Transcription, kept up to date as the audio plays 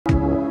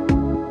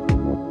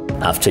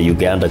After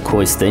Uganda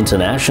quits the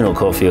International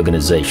Coffee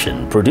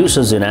Organization,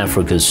 producers in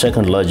Africa's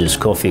second largest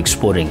coffee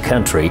exporting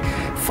country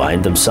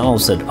find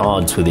themselves at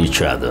odds with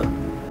each other.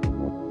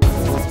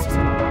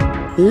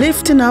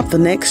 Lifting up the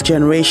next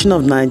generation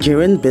of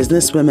Nigerian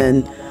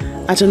businesswomen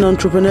at an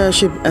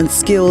entrepreneurship and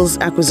skills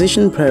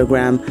acquisition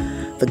program,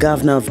 the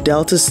governor of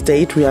Delta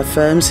State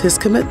reaffirms his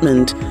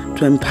commitment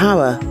to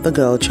empower the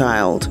girl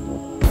child.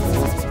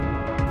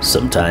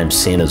 Sometimes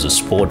seen as a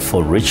sport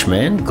for rich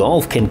men,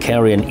 golf can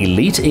carry an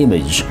elite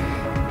image.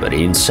 But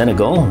in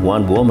Senegal,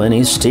 one woman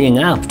is teeing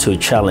up to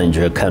challenge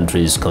her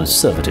country's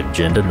conservative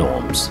gender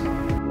norms.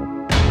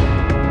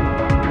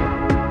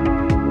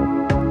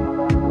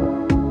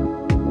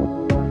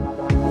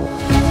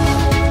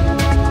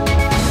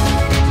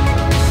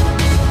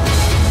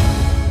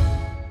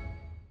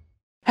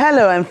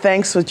 Hello and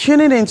thanks for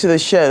tuning into the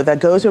show that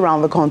goes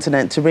around the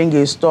continent to bring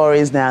you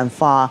stories near and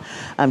far.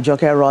 I'm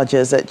Joke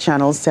Rogers at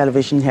Channels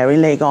Television here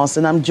in Lagos,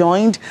 and I'm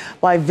joined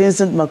by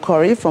Vincent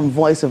McCory from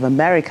Voice of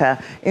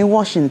America in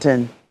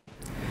Washington.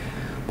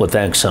 Well,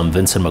 thanks. I'm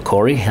Vincent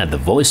McCory at the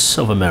Voice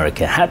of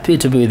America. Happy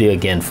to be with you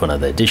again for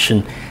another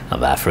edition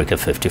of Africa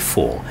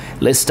 54.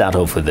 Let's start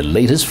off with the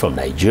latest from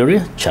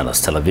Nigeria.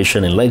 Channels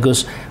Television in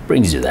Lagos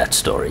brings you that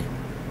story.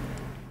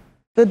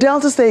 The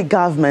Delta State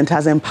government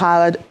has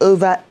empowered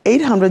over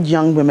 800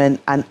 young women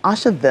and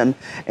ushered them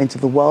into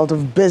the world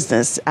of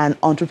business and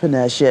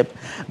entrepreneurship.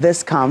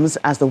 This comes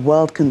as the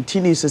world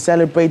continues to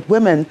celebrate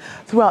women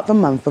throughout the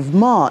month of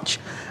March.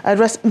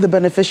 Addressing the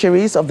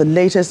beneficiaries of the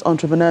latest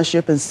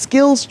entrepreneurship and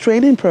skills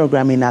training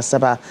program in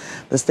Asaba,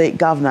 the state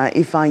governor,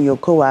 Ifeanyi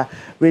Okowa,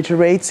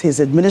 reiterates his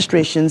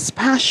administration's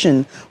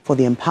passion for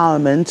the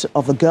empowerment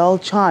of the girl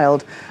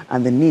child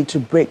and the need to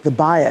break the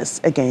bias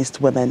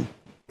against women.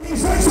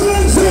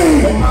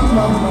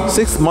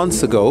 6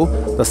 months ago,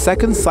 the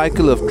second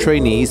cycle of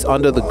trainees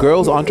under the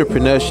Girls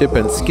Entrepreneurship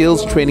and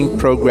Skills Training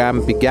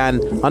Program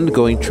began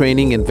undergoing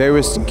training in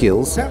various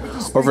skills.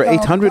 Over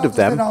 800 of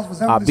them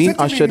are being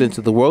ushered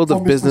into the world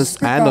of business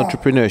and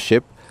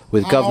entrepreneurship,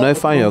 with Governor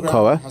Ifeanyi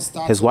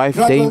Okowa, his wife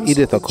Dame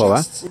Edith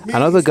Okowa,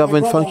 and other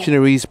government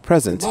functionaries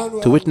present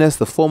to witness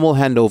the formal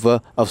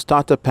handover of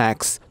starter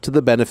packs to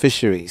the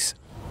beneficiaries.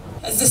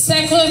 As the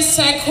second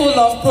cycle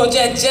of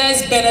Project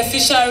JES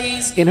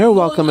beneficiaries. In her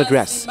welcome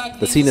address,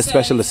 the Senior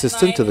Special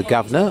Assistant to the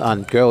Governor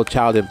on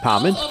Girl-Child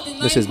Empowerment,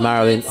 Mrs.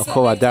 Marilyn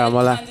Okowa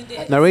Daramola,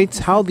 narrates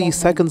how the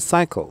second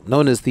cycle,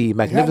 known as the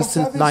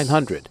Magnificent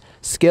 900,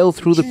 scaled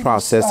through the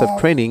process of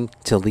training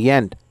till the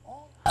end.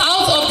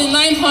 Out of the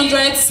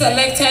 900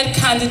 selected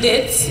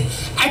candidates,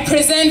 I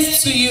present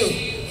to you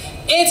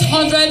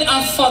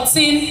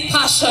 814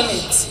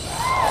 passionate,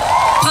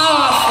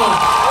 powerful,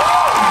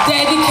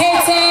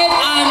 dedicated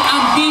and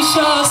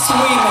ambitious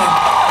women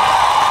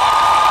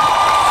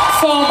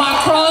from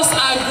across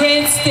our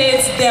great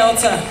state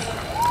Delta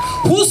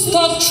who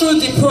stuck through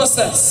the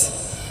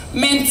process,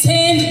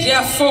 maintained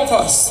their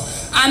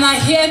focus, and are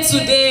here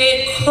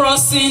today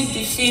crossing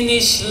the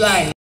finish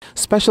line.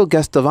 Special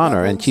guest of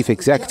honor and Chief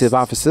Executive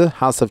Officer,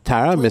 House of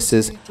Tara,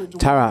 Mrs.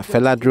 Tara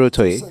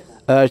Feladrotoye,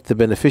 urged the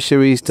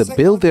beneficiaries to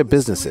build their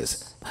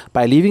businesses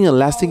by leaving a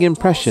lasting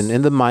impression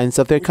in the minds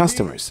of their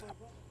customers.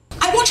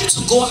 I want you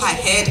to go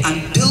ahead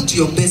and build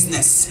your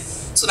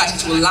business so that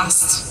it will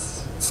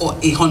last for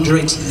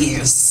 100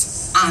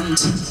 years and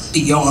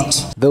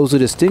beyond. Those who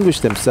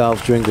distinguished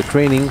themselves during the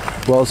training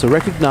were also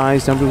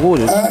recognized and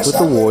rewarded with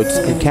awards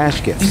and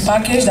cash gifts. The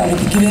package that will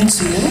be given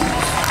to you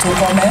to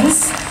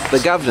commence.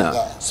 The governor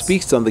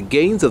speaks on the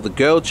gains of the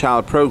Girl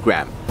Child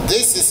program.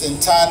 This is in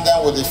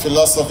tandem with the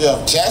philosophy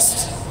of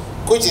JEST,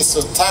 which is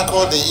to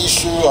tackle the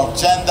issue of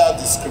gender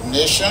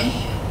discrimination,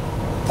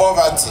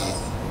 poverty,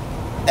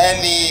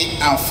 early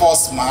and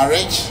forced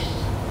marriage,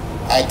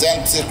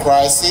 identity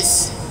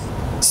crisis,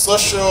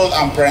 social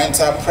and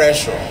parental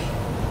pressure,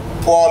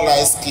 poor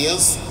life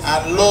skills,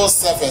 and low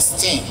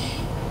self-esteem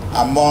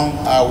among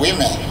our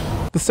women.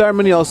 The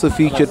ceremony also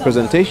featured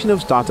presentation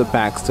of starter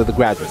packs to the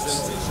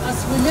graduates.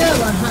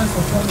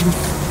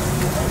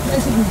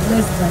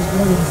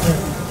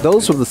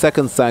 Those from the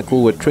second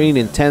cycle were trained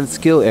in 10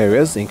 skill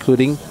areas,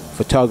 including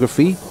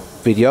photography,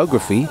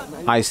 videography,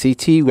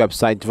 ICT,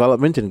 website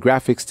development and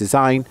graphics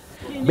design,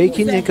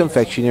 baking and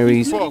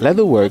confectionaries,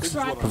 leatherworks,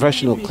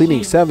 professional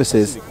cleaning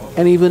services,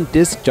 and even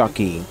disc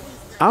jockeying.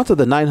 Out of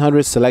the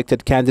 900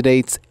 selected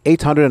candidates,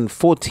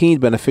 814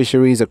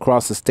 beneficiaries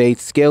across the state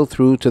scaled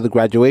through to the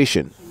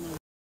graduation.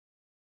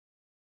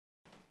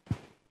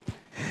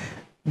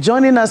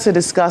 Joining us to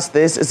discuss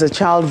this is a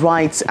child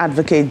rights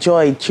advocate,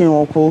 Joy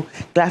Chinwoku.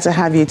 Glad to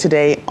have you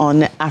today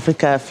on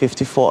Africa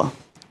 54.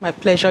 My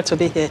pleasure to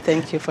be here.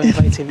 Thank you for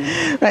inviting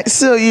me. Right,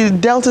 so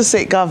Delta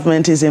State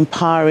government is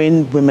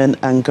empowering women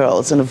and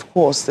girls, and of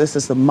course, this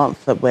is the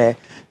month that we're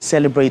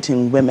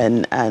celebrating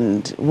women,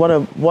 and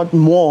what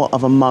more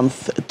of a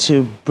month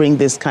to bring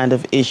this kind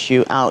of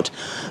issue out.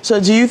 So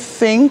what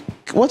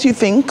do you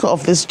think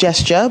of this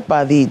gesture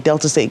by the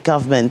Delta State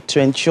government to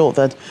ensure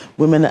that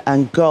women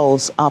and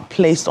girls are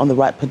placed on the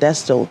right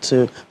pedestal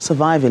to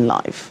survive in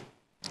life?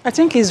 I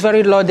think it's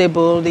very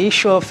laudable. The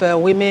issue of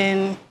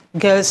women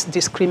girls'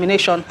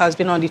 discrimination has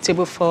been on the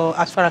table for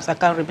as far as I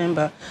can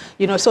remember.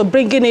 You know, so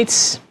bringing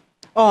it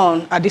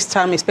on at this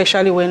time,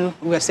 especially when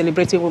we're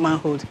celebrating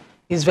womanhood,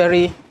 is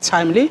very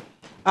timely.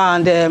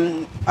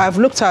 And I've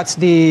looked at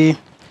the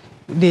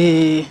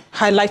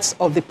highlights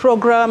of the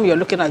program. You're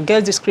looking at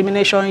girls'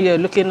 discrimination. You're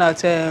looking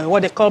at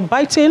what they call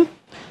biting.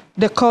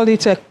 They call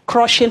it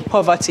crushing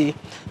poverty.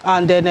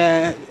 And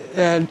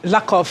then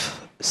lack of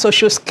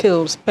social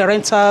skills,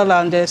 parental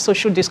and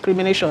social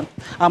discrimination,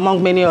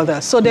 among many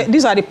others. So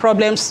these are the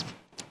problems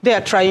they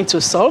are trying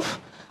to solve.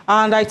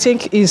 And I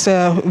think is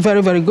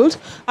very, very good.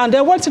 And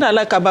the one thing I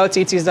like about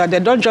it is that they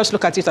don't just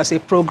look at it as a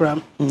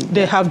program.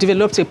 They have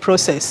developed a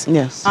process.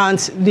 Yes. And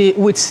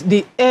with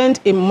the end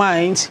in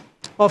mind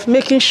of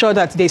making sure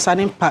that there's an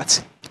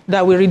impact,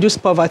 that we reduce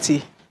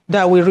poverty,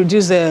 that we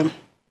reduce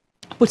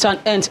put an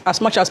end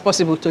as much as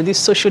possible to this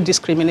social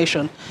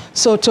discrimination.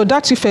 So to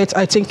that effect,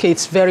 I think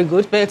it's very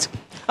good. But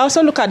I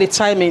also look at the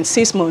timing,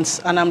 6 months,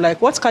 and I'm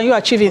like, what can you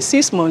achieve in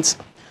 6 months?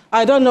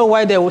 I don't know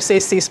why they will say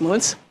 6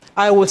 months.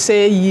 I would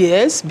say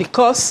years,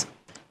 because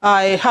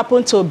I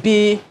happen to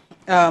be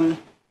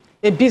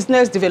a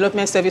business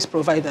development service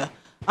provider.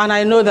 And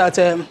I know that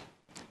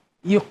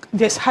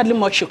there's hardly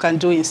much you can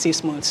do in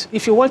 6 months.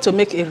 If you want to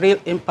make a real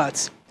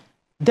impact,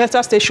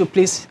 Delta State should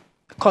please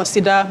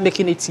consider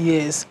making it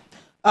years.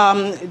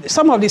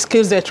 Some of the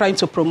skills they're trying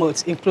to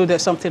promote include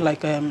something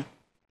like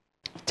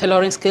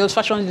tailoring skills,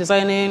 fashion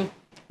designing,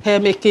 hair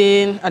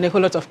making, and a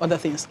whole lot of other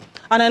things.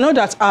 And I know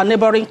that our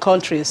neighboring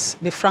countries,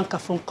 the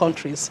Francophone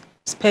countries,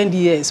 spend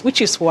years, which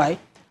is why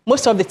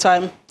most of the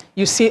time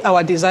you see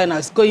our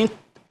designers going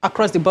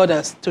across the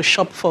borders to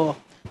shop for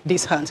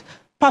these hands.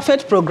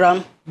 Perfect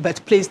program, but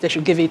please, they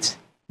should give it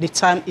the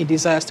time it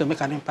desires to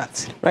make an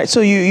impact. Right.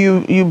 So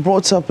you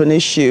brought up an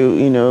issue,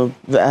 you know,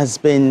 that has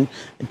been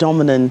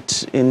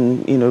dominant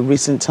in, you know,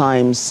 recent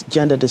times,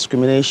 gender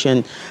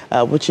discrimination,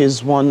 which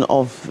is one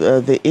of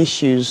the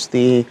issues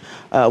the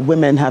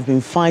women have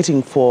been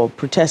fighting for,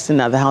 protesting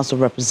at the House of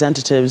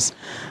Representatives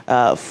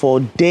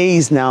for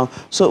days now.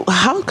 So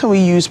how can we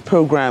use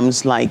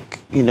programs like,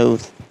 you know,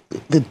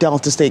 the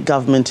Delta State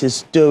government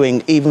is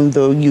doing, even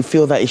though you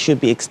feel that it should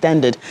be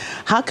extended?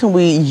 How can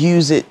we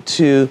use it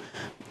to,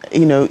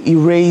 you know,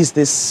 erase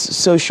these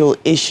social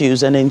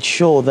issues and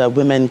ensure that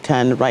women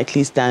can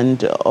rightly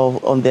stand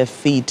on their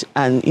feet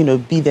and, you know,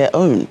 be their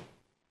own?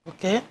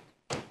 Okay.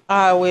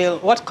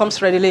 What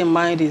comes readily in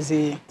mind is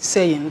a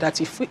saying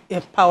that if we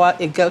empower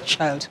a girl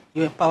child,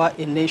 you empower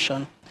a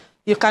nation.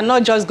 You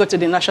cannot just go to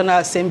the National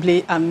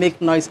Assembly and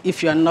make noise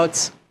if you are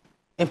not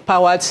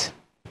empowered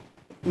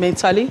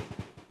mentally,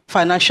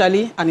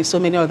 financially, and in so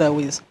many other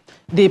ways.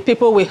 The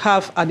people we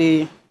have at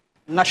the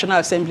National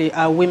Assembly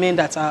are women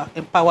that are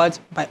empowered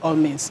by all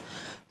means.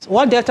 So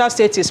what Delta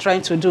State is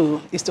trying to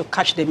do is to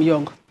catch them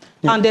young.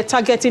 Yeah. And they're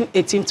targeting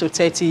 18 to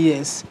 30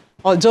 years.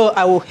 Although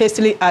I will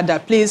hastily add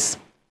that please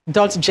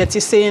don't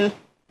jettison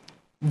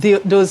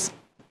those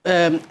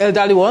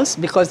elderly ones,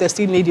 because they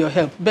still need your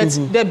help. But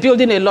they're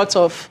building a lot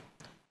of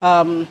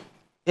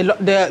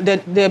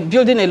they're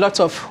building a lot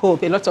of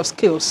hope, a lot of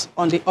skills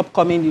on the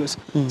upcoming youth.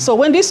 So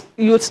when these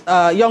youth,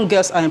 young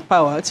girls are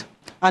empowered,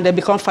 and they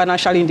become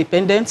financially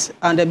independent,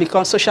 and they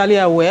become socially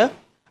aware,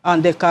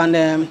 and they can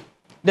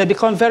they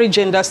become very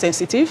gender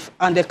sensitive,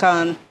 and they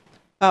can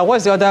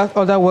what's the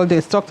other word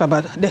they talked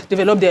about? They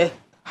develop their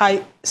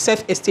high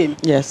self-esteem.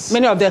 Yes.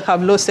 Many of them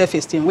have low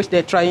self-esteem, which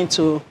they're trying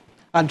to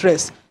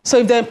address. So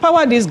if they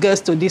empower these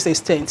girls to this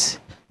extent,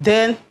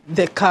 then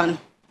they can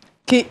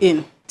key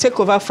in, take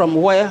over from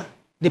where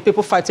the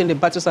people fighting the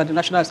battles at the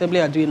National Assembly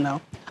are doing now,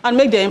 and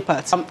make their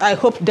impact. I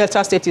hope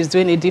Delta State is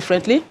doing it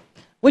differently,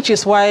 which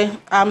is why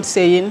I'm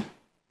saying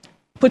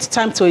put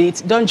time to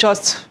it. Don't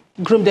just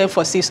groom them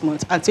for 6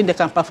 months until they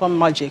can perform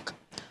magic.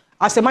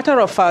 As a matter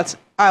of fact,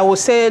 I would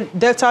say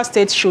Delta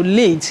State should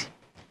lead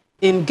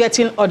in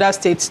getting other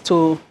states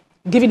to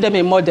giving them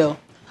a model.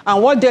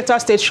 And what Delta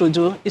State should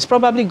do is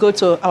probably go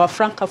to our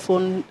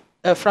Francophone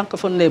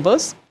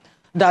neighbors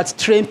that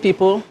train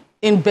people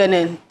in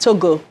Benin,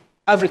 Togo,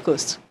 Ivory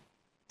Coast.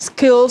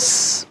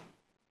 Skills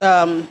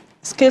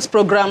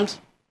programs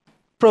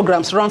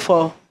run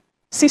for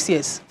 6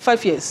 years,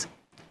 5 years.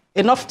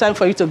 Enough time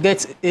for you to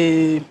get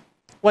a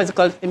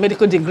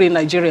medical degree in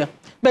Nigeria.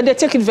 But they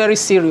take it very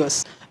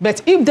serious.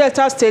 But if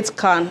Delta State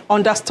can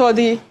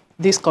understudy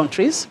these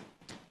countries,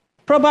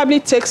 probably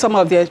take some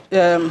of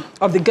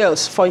the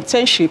girls for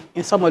internship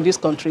in some of these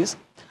countries,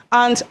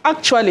 and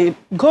actually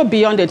go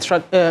beyond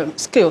the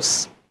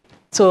skills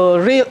to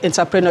real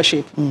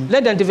entrepreneurship.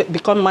 Let them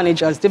become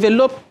managers,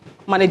 develop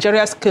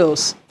managerial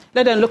skills.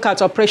 Let them look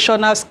at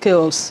operational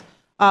skills,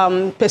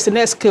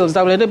 personnel skills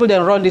that will enable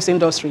them to run this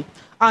industry.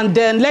 And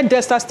then let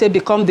Delta State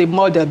become the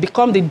model,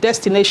 become the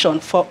destination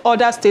for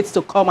other states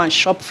to come and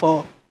shop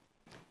for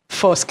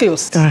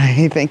skills. All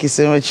right, thank you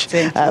so much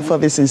for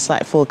this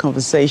insightful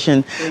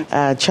conversation.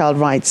 Child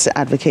rights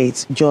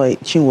advocate Joy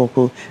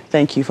Chinwoku,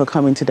 thank you for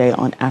coming today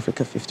on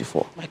Africa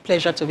 54. My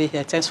pleasure to be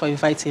here. Thanks for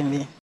inviting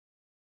me.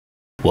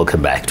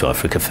 Welcome back to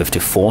Africa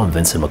 54. I'm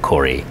Vincent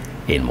McCory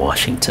in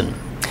Washington.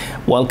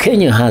 While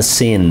Kenya has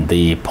seen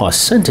the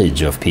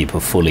percentage of people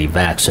fully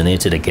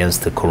vaccinated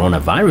against the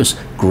coronavirus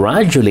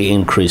gradually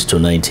increase to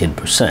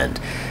 19%,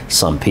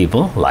 some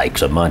people,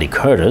 like nomadic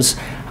herders,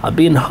 are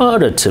being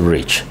harder to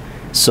reach.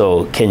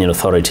 So Kenyan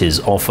authorities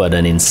offered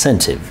an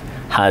incentive.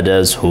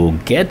 Herders who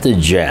get the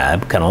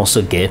jab can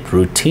also get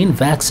routine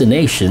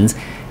vaccinations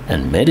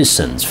and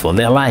medicines for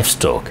their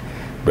livestock.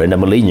 Brenda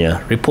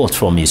Molinya reports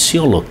from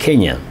Isiolo,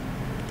 Kenya.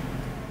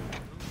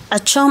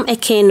 Achom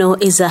Ekeno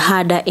is a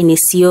herder in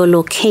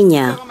Isiolo,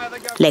 Kenya.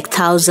 Like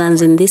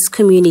thousands in this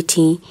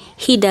community,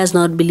 he does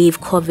not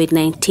believe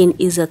COVID-19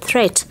 is a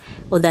threat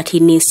or that he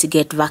needs to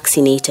get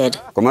vaccinated.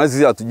 We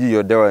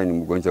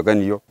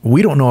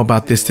don't know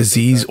about this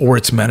disease or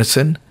its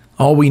medicine.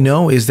 All we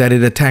know is that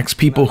it attacks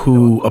people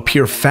who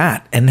appear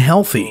fat and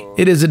healthy.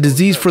 It is a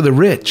disease for the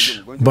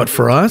rich. But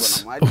for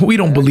us, we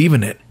don't believe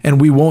in it, and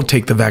we won't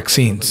take the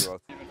vaccines.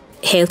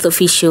 Health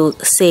officials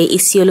say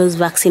Isiolo's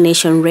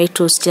vaccination rate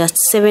was just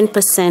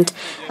 7%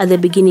 at the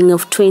beginning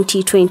of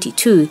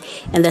 2022,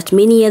 and that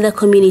many other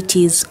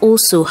communities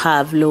also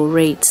have low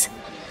rates.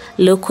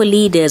 Local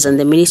leaders and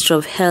the Ministry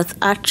of Health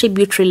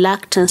attribute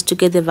reluctance to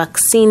get the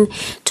vaccine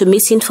to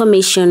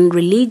misinformation,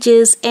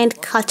 religious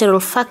and cultural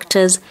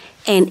factors,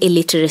 and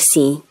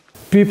illiteracy.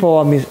 People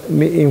are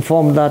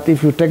informed that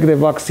if you take the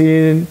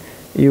vaccine,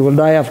 you will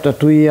die after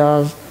 2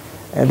 years.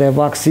 And the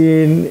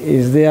vaccine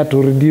is there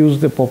to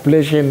reduce the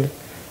population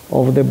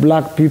of the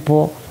black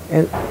people.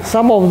 And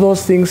some of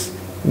those things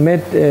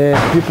made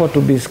people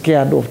to be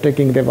scared of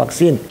taking the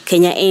vaccine.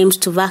 Kenya aims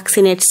to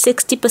vaccinate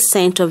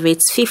 60% of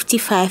its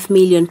 55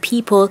 million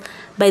people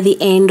by the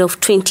end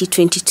of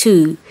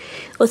 2022.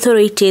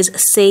 Authorities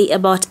say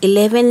about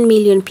 11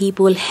 million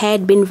people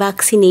had been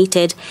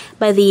vaccinated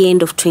by the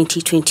end of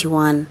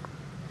 2021.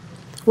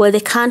 While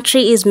the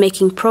country is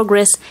making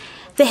progress,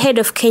 the head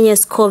of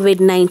Kenya's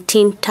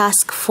COVID-19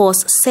 task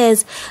force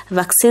says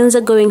vaccines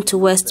are going to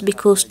waste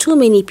because too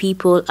many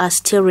people are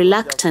still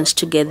reluctant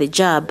to get the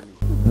jab.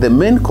 The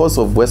main cause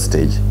of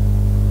wastage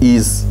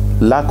is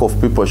lack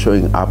of people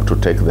showing up to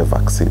take the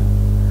vaccine.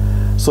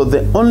 So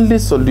the only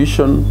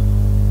solution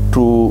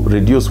to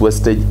reduce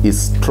wastage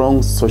is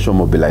strong social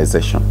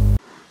mobilization.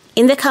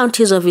 In the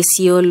counties of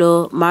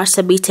Isiolo,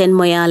 Marsabit and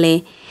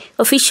Moyale,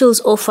 officials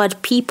offered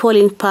people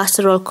in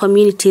pastoral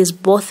communities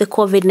both the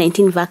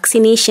COVID-19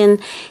 vaccination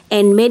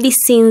and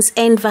medicines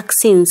and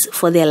vaccines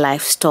for their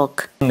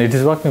livestock. It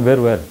is working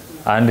very well,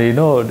 and they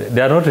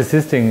are not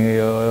resisting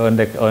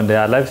on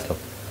their livestock.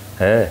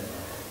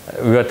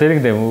 We are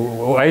telling them,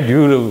 why do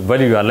you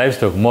value your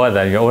livestock more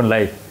than your own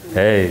life?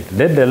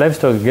 Let the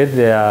livestock get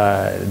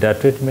their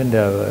treatment,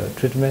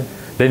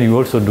 then you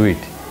also do it.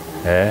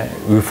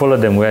 We follow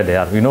them where they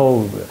are. We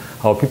know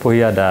our people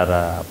here that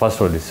are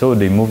pastoralists, so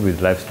they move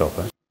with livestock.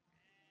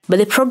 But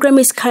the program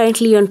is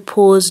currently on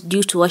pause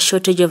due to a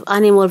shortage of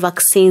animal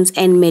vaccines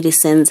and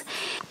medicines.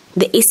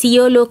 The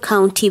Isiolo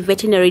County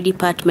Veterinary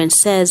Department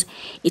says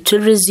it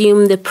will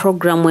resume the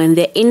program when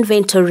the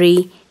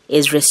inventory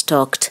is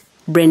restocked.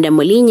 Brenda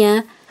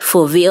Molinya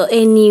for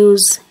VOA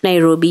News,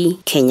 Nairobi,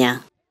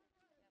 Kenya.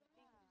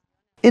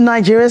 In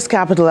Nigeria's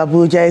capital,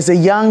 Abuja, is a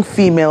young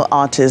female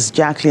artist,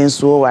 Jacqueline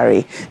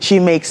Suowari. She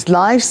makes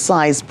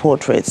life-size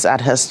portraits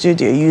at her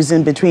studio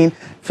using between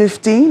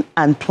 15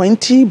 and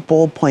 20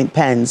 ballpoint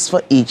pens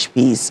for each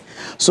piece.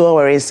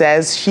 Suowari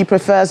says she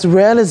prefers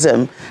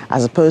realism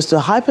as opposed to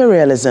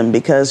hyperrealism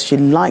because she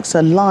likes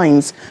her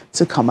lines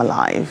to come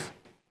alive.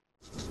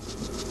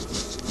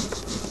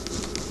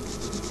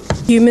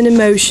 Human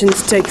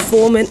emotions take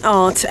form in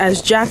art as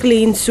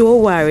Jacqueline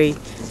Suowari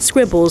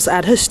scribbles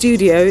at her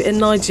studio in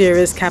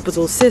Nigeria's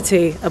capital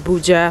city,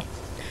 Abuja.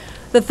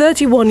 The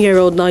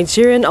 31-year-old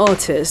Nigerian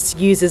artist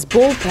uses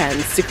ball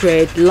pens to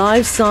create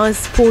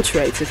life-size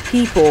portraits of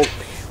people,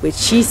 which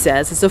she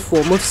says is a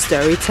form of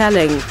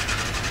storytelling.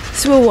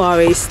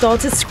 Suowari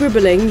started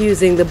scribbling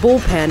using the ball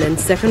pen in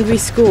secondary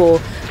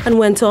school and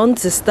went on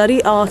to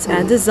study art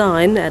and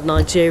design at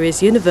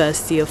Nigeria's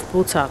University of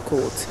Port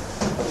Harcourt.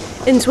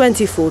 In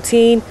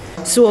 2014,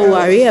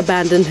 Suowari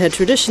abandoned her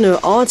traditional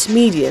art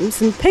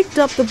mediums and picked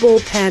up the ball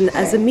pen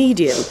as a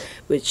medium,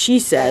 which she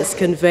says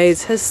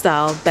conveys her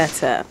style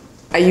better.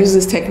 I use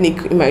this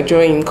technique in my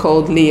drawing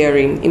called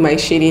layering, in my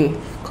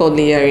shading called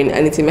layering,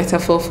 and it's a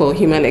metaphor for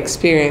human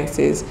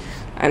experiences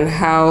and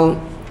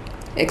how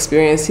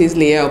experiences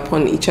layer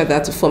upon each other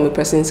to form a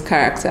person's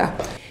character.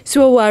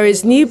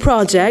 Suowari's new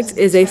project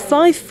is a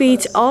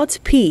 5-feet art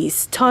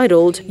piece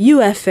titled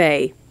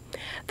UFA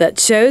that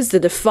shows the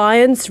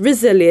defiance,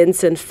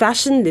 resilience and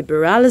fashion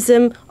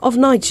liberalism of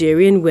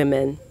Nigerian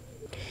women.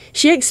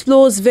 She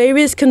explores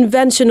various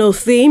conventional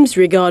themes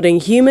regarding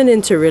human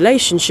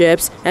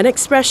interrelationships and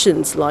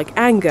expressions like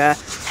anger,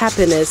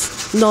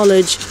 happiness,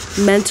 knowledge,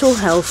 mental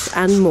health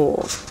and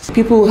more.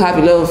 People have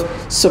a lot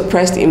of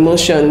suppressed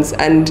emotions,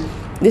 and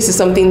this is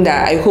something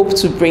that I hope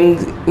to bring,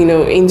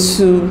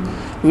 into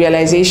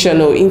realization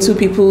or into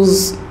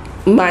people's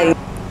mind.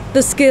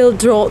 The skilled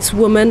draughts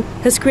woman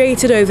has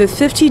created over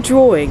 50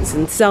 drawings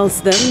and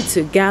sells them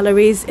to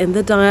galleries in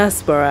the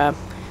diaspora.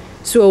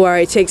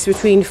 Suawari takes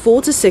between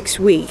 4 to 6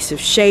 weeks of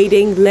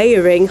shading,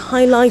 layering,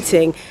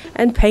 highlighting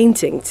and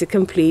painting to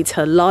complete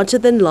her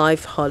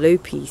larger-than-life hollow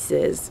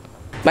pieces.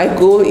 My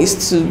goal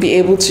is to be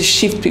able to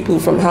shift people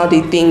from how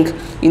they think,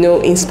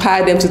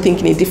 inspire them to think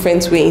in a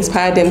different way,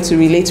 inspire them to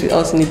relate with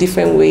us in a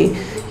different way,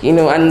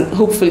 and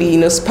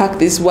hopefully, spark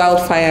this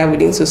wildfire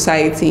within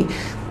society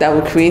that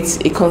will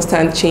create a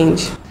constant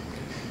change.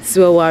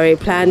 Suawari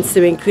plans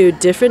to include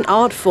different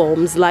art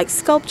forms like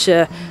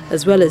sculpture,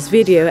 as well as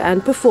video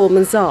and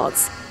performance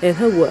arts in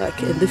her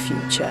work in the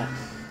future.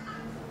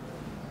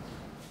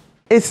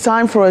 It's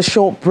time for a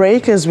short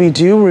break. As we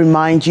do,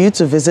 remind you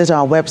to visit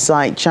our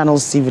website,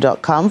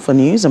 channelstv.com, for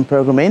news and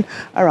programming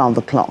around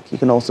the clock. You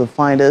can also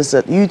find us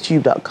at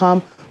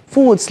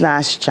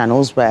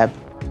youtube.com/channelsweb.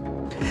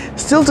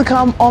 Still to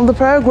come on the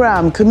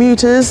program,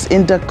 commuters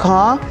in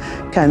Dakar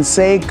can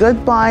say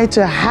goodbye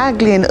to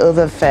haggling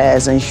over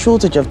fares and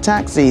shortage of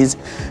taxis.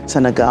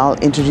 Senegal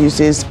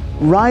introduces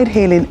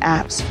ride-hailing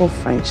apps for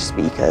French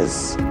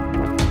speakers.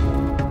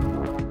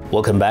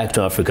 Welcome back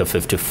to Africa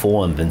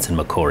 54. I'm Vincent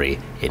McCory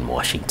in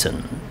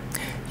Washington.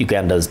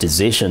 Uganda's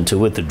decision to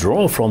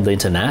withdraw from the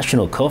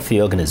International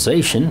Coffee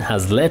Organization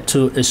has led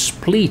to a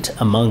split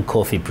among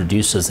coffee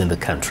producers in the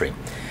country.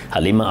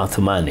 Halima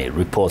Athumani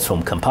reports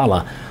from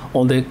Kampala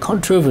on the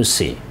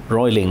controversy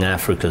roiling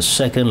Africa's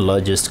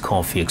second-largest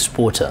coffee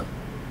exporter.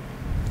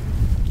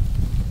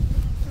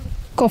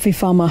 Coffee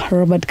farmer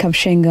Robert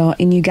Kabshenga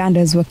in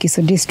Uganda's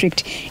Wakiso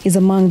district is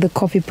among the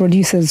coffee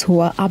producers who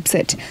are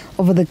upset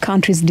over the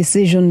country's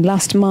decision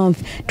last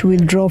month to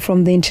withdraw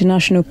from the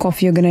International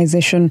Coffee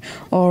Organization,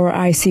 or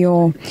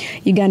ICO.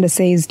 Uganda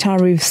says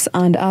tariffs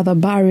and other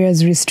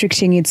barriers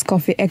restricting its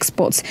coffee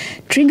exports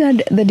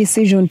triggered the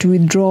decision to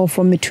withdraw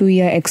from a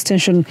 2-year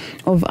extension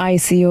of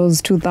ICO's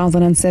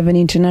 2007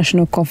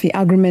 International Coffee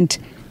Agreement.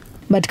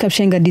 But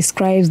Kabshenga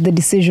describes the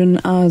decision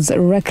as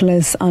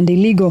reckless and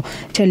illegal,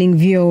 telling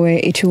VOA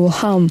it will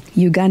harm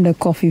Uganda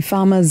coffee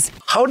farmers.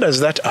 How does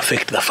that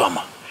affect the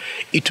farmer?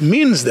 It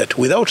means that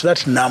without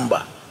that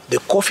number, the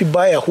coffee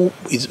buyer who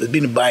has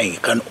been buying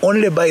can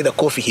only buy the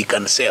coffee he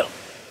can sell,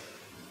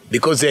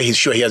 because there he's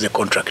sure he has a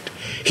contract.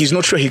 He's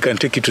not sure he can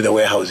take it to the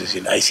warehouses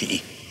in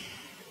ICE.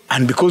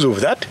 And because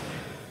of that,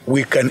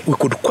 we could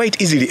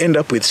quite easily end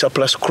up with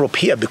surplus crop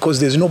here because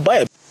there's no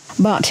buyer.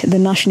 But the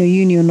National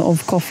Union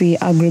of Coffee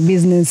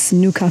Agribusiness,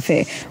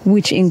 NUCAFE,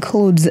 which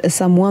includes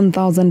some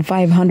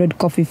 1,500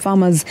 coffee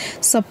farmers,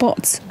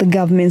 supports the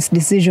government's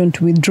decision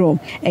to withdraw.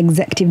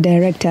 Executive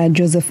Director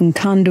Joseph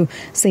Nkandu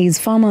says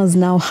farmers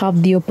now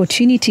have the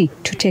opportunity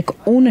to take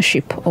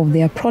ownership of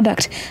their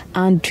product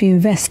and to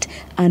invest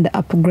and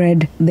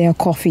upgrade their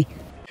coffee.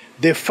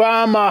 The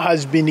farmer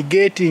has been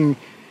getting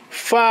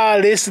far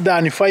less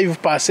than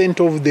 5%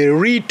 of the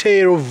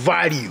retail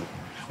value.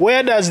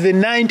 Where does the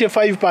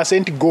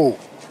 95% go?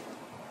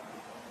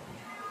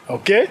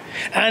 Okay?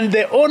 And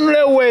the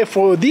only way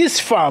for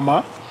this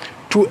farmer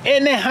to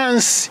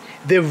enhance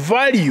the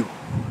value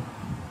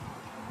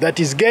that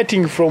is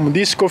getting from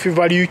this coffee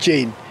value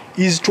chain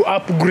is to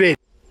upgrade.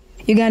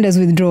 Uganda's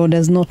withdrawal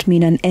does not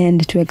mean an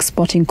end to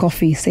exporting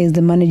coffee, says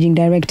the managing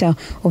director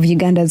of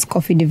Uganda's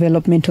Coffee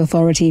Development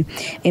Authority.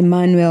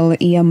 Emmanuel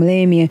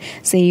Iyamuleme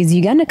says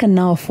Uganda can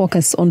now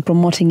focus on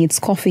promoting its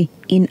coffee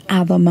in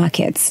other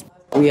markets.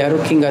 We are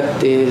looking at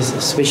the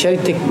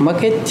specialty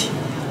market.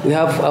 We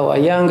have our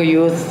young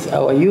youth,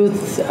 our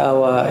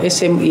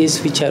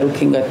SMEs, which are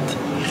looking at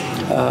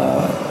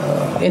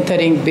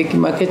entering big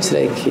markets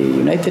like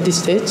United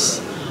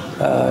States,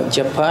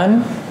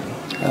 Japan,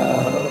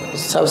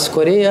 South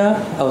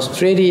Korea,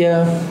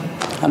 Australia,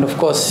 and of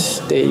course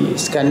the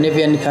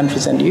Scandinavian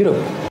countries and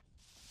Europe.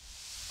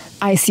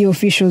 ICO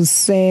officials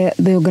say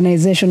the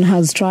organization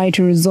has tried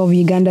to resolve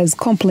Uganda's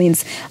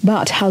complaints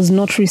but has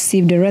not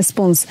received a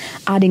response,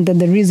 adding that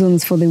the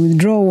reasons for the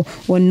withdrawal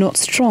were not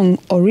strong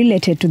or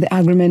related to the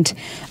agreement.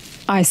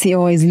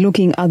 ICO is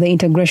looking at the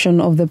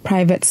integration of the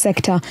private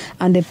sector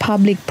and a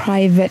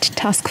public-private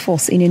task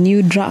force in a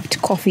new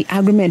draft coffee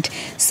agreement,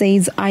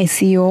 says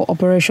ICO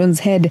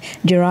operations head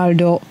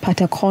Geraldo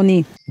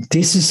Pataconi.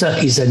 This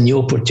is a new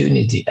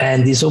opportunity,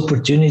 and this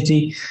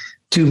opportunity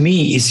to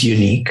me is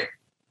unique.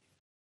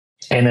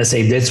 And I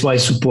say that's why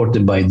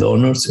supported by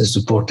donors and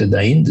supported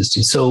by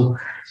industry. So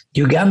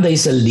Uganda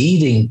is a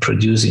leading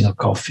producing of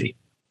coffee.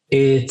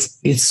 It's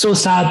so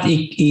sad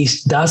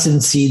it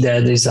doesn't see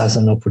that this as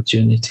an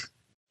opportunity.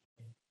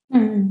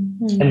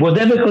 Mm-hmm. And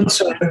whatever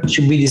concern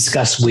should be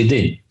discussed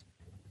within.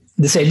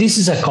 They say this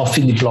is a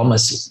coffee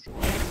diplomacy.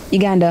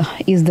 Uganda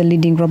is the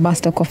leading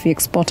Robusta coffee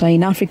exporter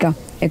in Africa,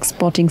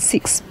 exporting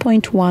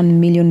 6.1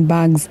 million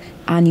bags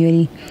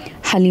annually.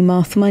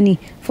 Halima Athumani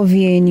for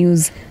VOA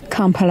News,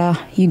 Kampala,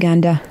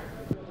 Uganda.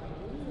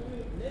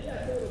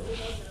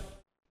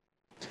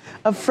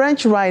 A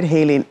French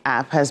ride-hailing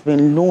app has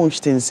been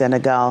launched in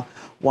Senegal,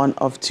 one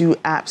of 2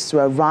 apps to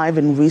arrive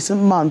in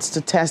recent months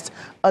to test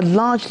a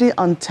largely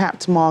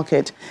untapped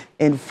market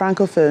in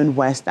Francophone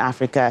West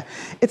Africa.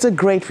 It's a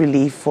great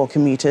relief for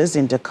commuters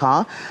in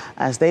Dakar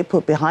as they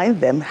put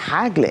behind them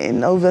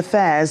haggling over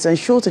fares and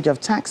shortage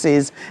of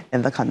taxis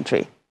in the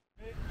country.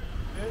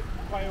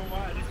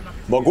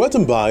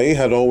 Mogwetambai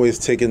had always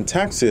taken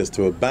taxis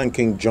to a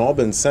banking job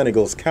in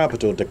Senegal's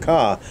capital,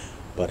 Dakar,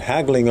 but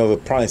haggling over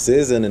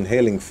prices and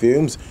inhaling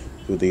fumes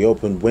through the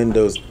open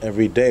windows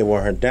every day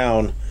wore her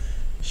down.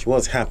 She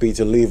was happy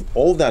to leave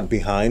all that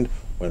behind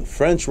when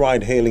French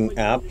ride-hailing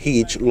app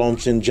Hitch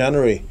launched in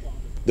January.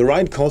 The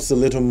ride costs a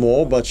little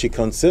more, but she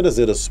considers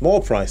it a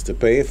small price to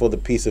pay for the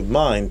peace of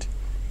mind.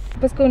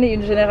 Parce qu'on est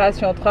une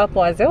génération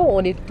 3.0,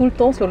 on est tout le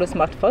temps sur le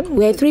smartphone.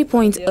 We're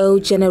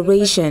 3.0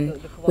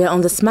 generation. We're on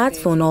the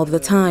smartphone all the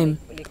time.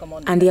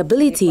 And the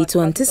ability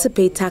to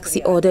anticipate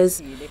taxi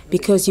orders,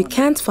 because you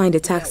can't find a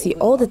taxi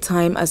all the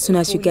time as soon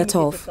as you get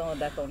off.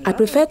 I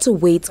prefer to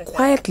wait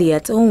quietly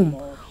at home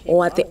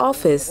or at the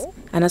office,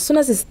 and as soon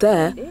as it's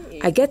there,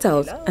 I get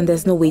out and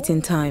there's no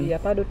waiting time.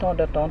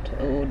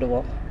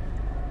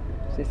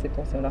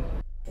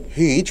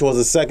 Hitch was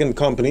the second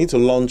company to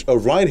launch a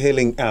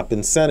ride-hailing app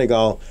in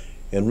Senegal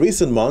in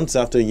recent months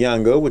after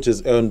Yango, which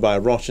is owned by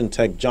Russian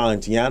tech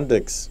giant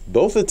Yandex.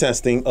 Both are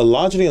testing a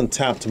largely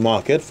untapped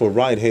market for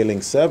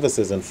ride-hailing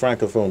services in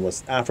Francophone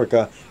West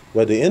Africa,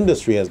 where the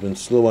industry has been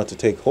slower to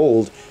take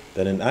hold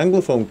than in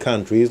Anglophone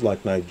countries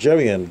like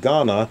Nigeria and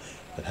Ghana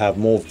that have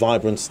more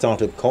vibrant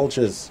startup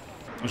cultures.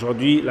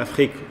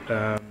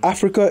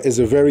 Africa is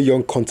a very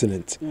young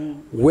continent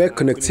where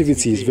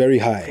connectivity is very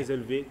high.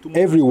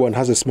 Everyone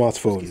has a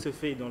smartphone.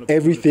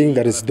 Everything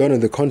that is done in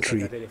the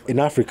country, in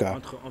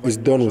Africa, is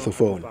done with a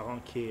phone.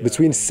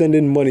 Between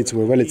sending money to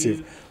a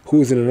relative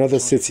who is in another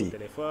city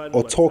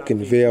or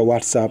talking via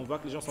WhatsApp,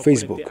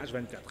 Facebook,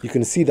 you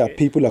can see that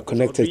people are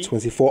connected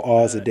 24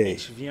 hours a day.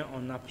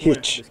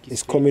 Hitch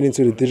is coming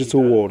into the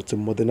digital world to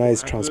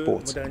modernize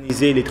transport.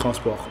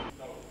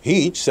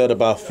 Hitch said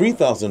about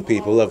 3,000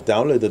 people have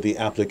downloaded the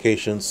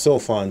application so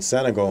far in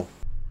Senegal.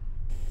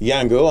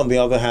 Yango, on the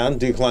other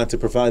hand, declined to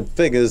provide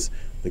figures.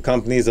 The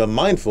companies are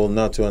mindful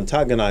not to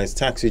antagonize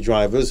taxi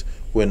drivers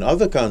who in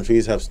other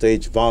countries have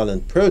staged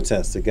violent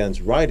protests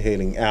against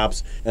ride-hailing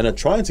apps and are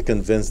trying to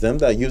convince them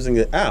that using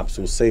the apps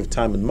will save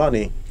time and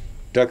money.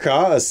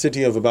 Dakar, a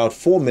city of about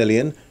 4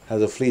 million,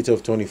 has a fleet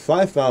of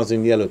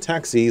 25,000 yellow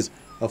taxis,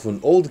 often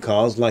old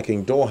cars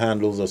lacking door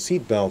handles or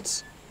seat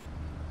belts.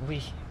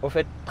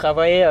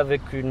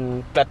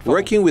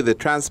 Working with the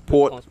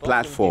transport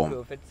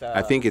platform,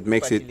 I think it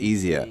makes it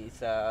easier.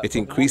 It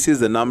increases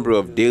the number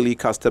of daily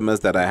customers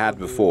that I had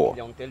before.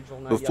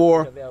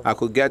 Before, I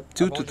could get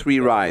 2 to 3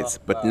 rides,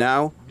 but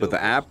now, with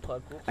the app,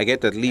 I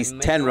get at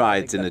least 10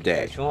 rides in a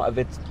day.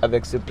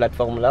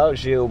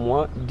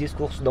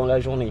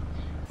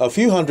 A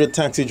few hundred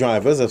taxi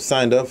drivers have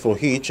signed up for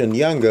Hitch and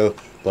Yango,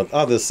 but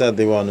others said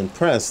they were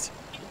unimpressed.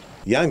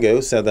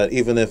 Yango said that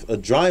even if a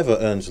driver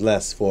earns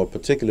less for a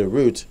particular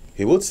route,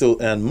 he would still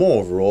earn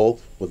more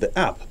overall with the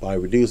app by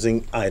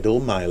reducing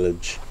idle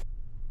mileage.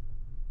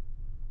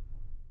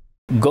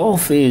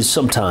 Golf is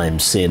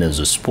sometimes seen as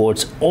a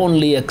sport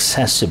only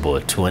accessible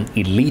to an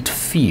elite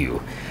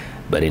few.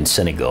 But in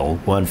Senegal,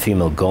 one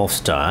female golf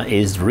star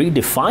is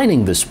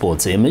redefining the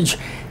sport's image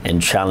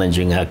and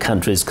challenging her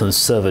country's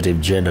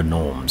conservative gender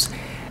norms.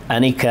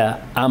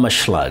 Anika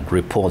Amashlag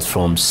reports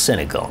from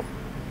Senegal.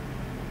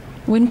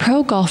 When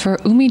pro golfer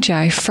Umi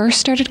Jai first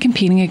started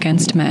competing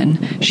against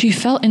men, she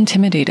felt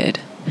intimidated.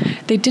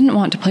 They didn't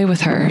want to play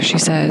with her, she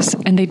says,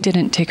 and they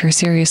didn't take her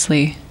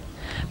seriously.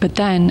 But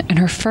then, in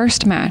her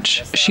first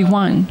match, she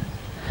won.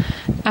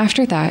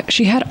 After that,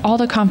 she had all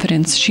the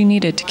confidence she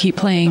needed to keep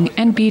playing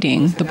and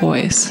beating the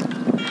boys.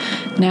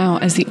 Now,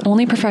 as the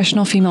only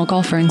professional female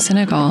golfer in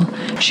Senegal,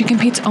 she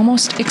competes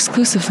almost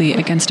exclusively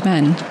against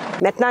men.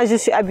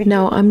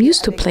 Now, I'm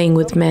used to playing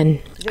with men.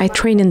 I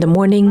train in the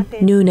morning,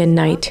 noon, and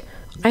night.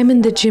 I'm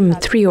in the gym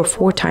 3 or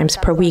 4 times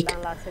per week,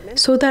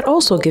 so that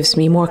also gives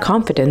me more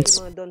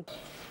confidence.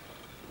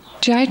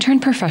 Jai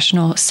turned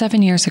professional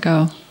 7 years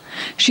ago.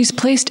 She's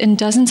placed in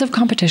dozens of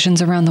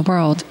competitions around the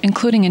world,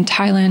 including in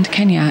Thailand,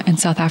 Kenya, and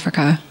South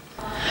Africa.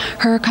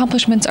 Her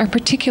accomplishments are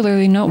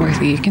particularly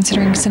noteworthy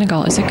considering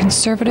Senegal is a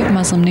conservative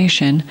Muslim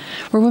nation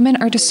where women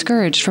are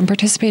discouraged from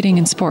participating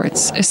in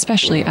sports,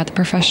 especially at the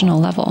professional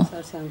level.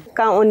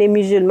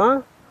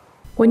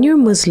 When you're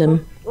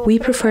Muslim, we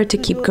prefer to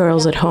keep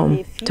girls at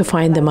home, to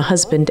find them a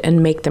husband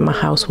and make them a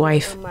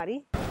housewife.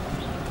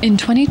 In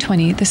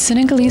 2020, the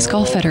Senegalese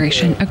Golf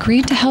Federation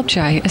agreed to help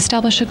Jai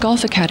establish a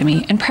golf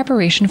academy in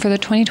preparation for the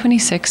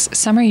 2026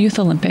 Summer Youth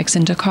Olympics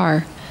in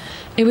Dakar.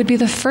 It would be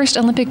the first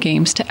Olympic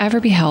Games to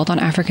ever be held on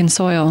African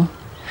soil.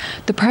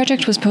 The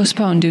project was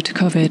postponed due to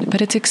COVID,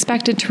 but it's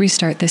expected to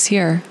restart this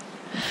year.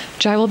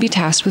 Jai will be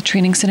tasked with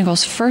training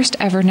Senegal's first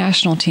ever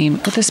national team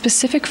with a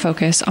specific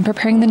focus on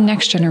preparing the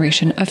next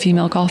generation of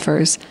female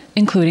golfers,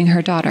 including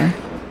her daughter.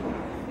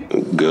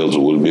 Girls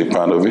will be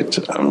part of it,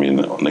 on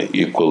an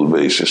equal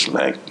basis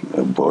like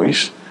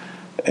boys,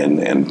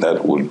 and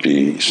that would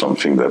be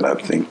something that I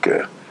think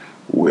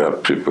we are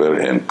prepared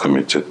and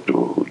committed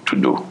to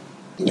do.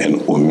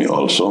 And Umi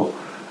also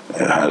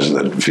has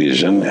that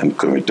vision and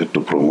committed to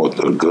promote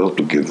the girl,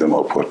 to give them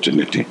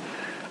opportunity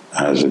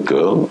as a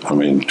girl,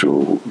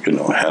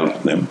 to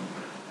help them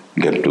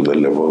get to the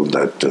level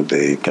that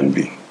they can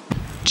be.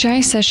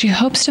 Jai says she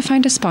hopes to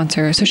find a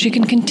sponsor so she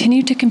can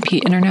continue to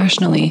compete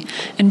internationally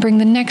and bring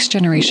the next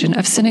generation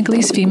of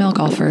Senegalese female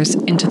golfers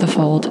into the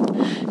fold.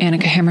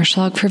 Annika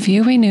Hammerschlag for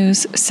VOA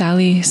News,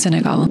 Sali,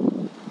 Senegal.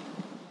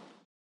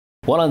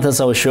 Well, and that's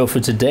our show for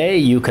today.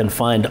 You can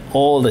find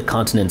all the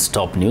continent's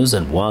top news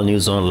and world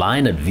news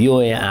online at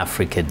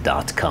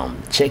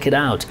voaafrica.com. Check it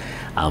out.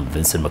 I'm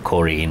Vincent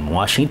McCory in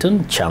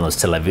Washington. Channels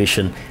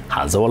Television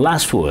has our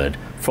last word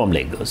from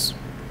Lagos.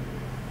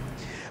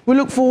 We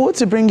look forward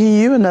to bringing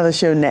you another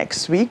show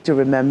next week. Do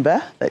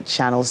remember that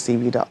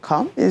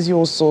channelstv.com is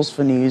your source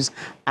for news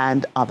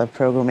and other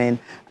programming.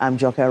 I'm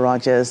Joker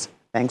Rogers.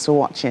 Thanks for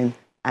watching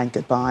and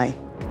goodbye.